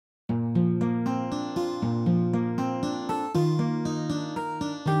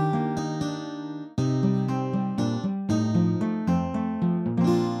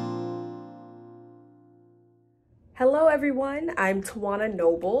Hello everyone, I'm Tawana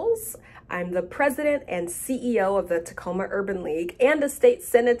Nobles. I'm the president and CEO of the Tacoma Urban League and a state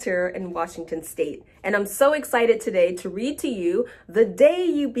senator in Washington State. And I'm so excited today to read to you The Day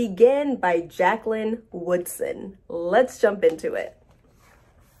You Begin by Jacqueline Woodson. Let's jump into it.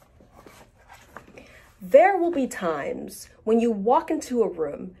 There will be times when you walk into a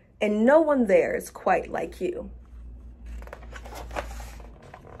room and no one there is quite like you.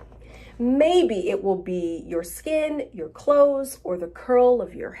 Maybe it will be your skin, your clothes, or the curl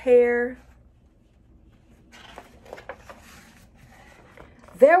of your hair.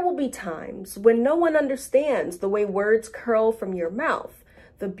 There will be times when no one understands the way words curl from your mouth,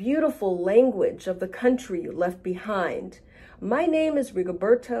 the beautiful language of the country you left behind. My name is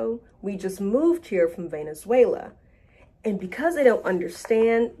Rigoberto. We just moved here from Venezuela. And because they don't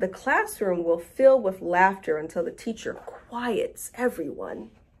understand, the classroom will fill with laughter until the teacher quiets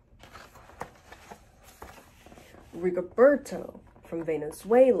everyone. Rigoberto from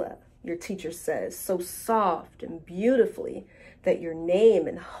Venezuela, your teacher says, so soft and beautifully that your name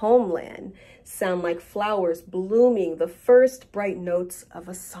and homeland sound like flowers blooming, the first bright notes of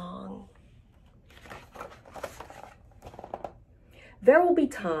a song. There will be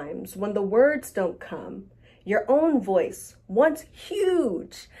times when the words don't come. Your own voice, once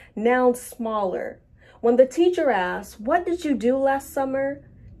huge, now smaller. When the teacher asks, "What did you do last summer?"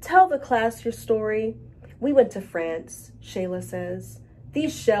 Tell the class your story. "We went to France," Shayla says.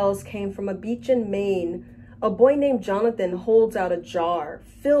 "These shells came from a beach in Maine. A boy named Jonathan holds out a jar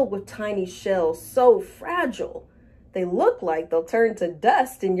filled with tiny shells, so fragile. They look like they'll turn to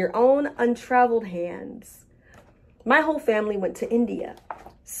dust in your own untraveled hands. My whole family went to India,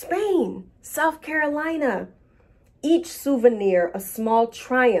 Spain, South Carolina. Each souvenir a small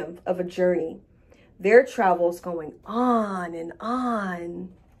triumph of a journey. Their travels going on and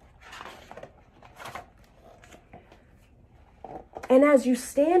on." And as you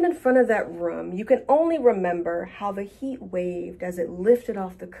stand in front of that room, you can only remember how the heat waved as it lifted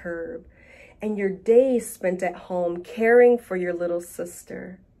off the curb and your days spent at home caring for your little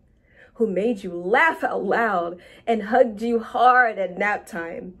sister, who made you laugh out loud and hugged you hard at nap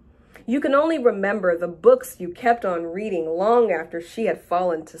time. You can only remember the books you kept on reading long after she had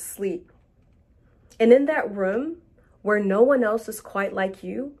fallen to sleep. And in that room, where no one else is quite like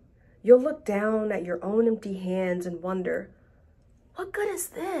you, you'll look down at your own empty hands and wonder, what good is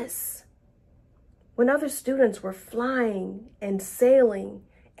this? When other students were flying and sailing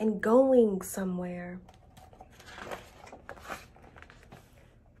and going somewhere.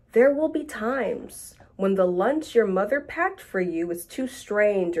 There will be times when the lunch your mother packed for you is too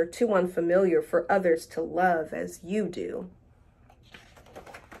strange or too unfamiliar for others to love as you do.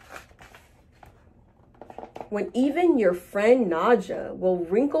 When even your friend Naja will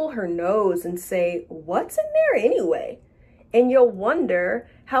wrinkle her nose and say, "What's in there anyway?" And you'll wonder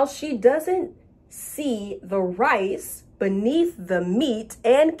how she doesn't see the rice beneath the meat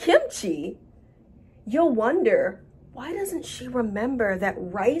and kimchi. You'll wonder, why doesn't she remember that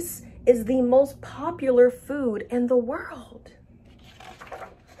rice is the most popular food in the world?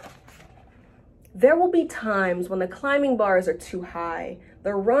 There will be times when the climbing bars are too high,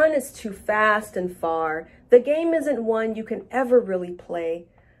 the run is too fast and far, the game isn't one you can ever really play.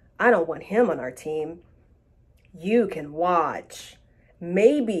 I don't want him on our team. You can watch.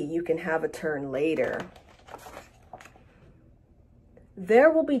 Maybe you can have a turn later.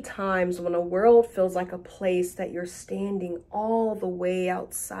 There will be times when a world feels like a place that you're standing all the way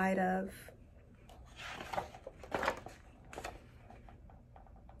outside of.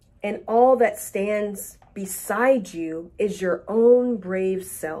 And all that stands beside you is your own brave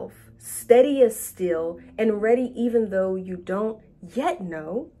self, steady as steel and ready even though you don't yet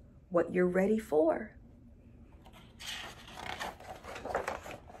know what you're ready for.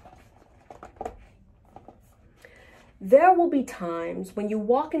 There will be times when you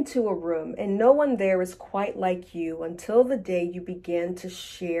walk into a room and no one there is quite like you until the day you begin to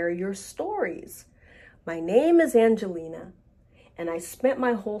share your stories. My name is Angelina, and I spent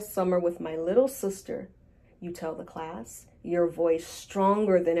my whole summer with my little sister. You tell the class, your voice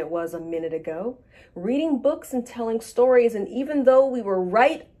stronger than it was a minute ago, reading books and telling stories, and even though we were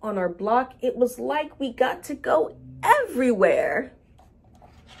right on our block, it was like we got to go everywhere.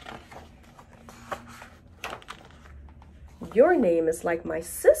 Your name is like my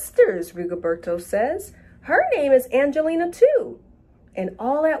sister's, Rigoberto says. Her name is Angelina too. And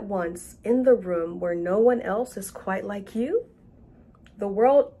all at once, in the room where no one else is quite like you, the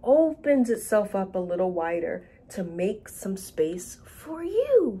world opens itself up a little wider to make some space for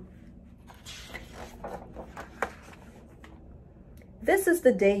you. This is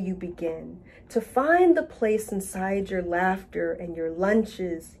the day you begin. To find the place inside your laughter and your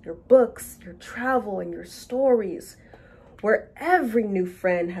lunches, your books, your travel, and your stories, where every new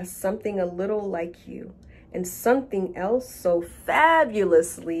friend has something a little like you and something else so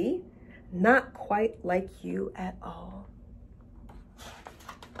fabulously not quite like you at all.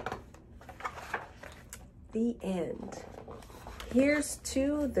 The end. Here's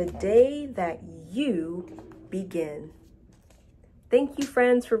to the day that you begin. Thank you,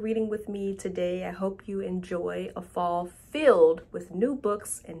 friends, for reading with me today. I hope you enjoy a fall filled with new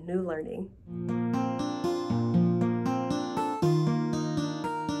books and new learning.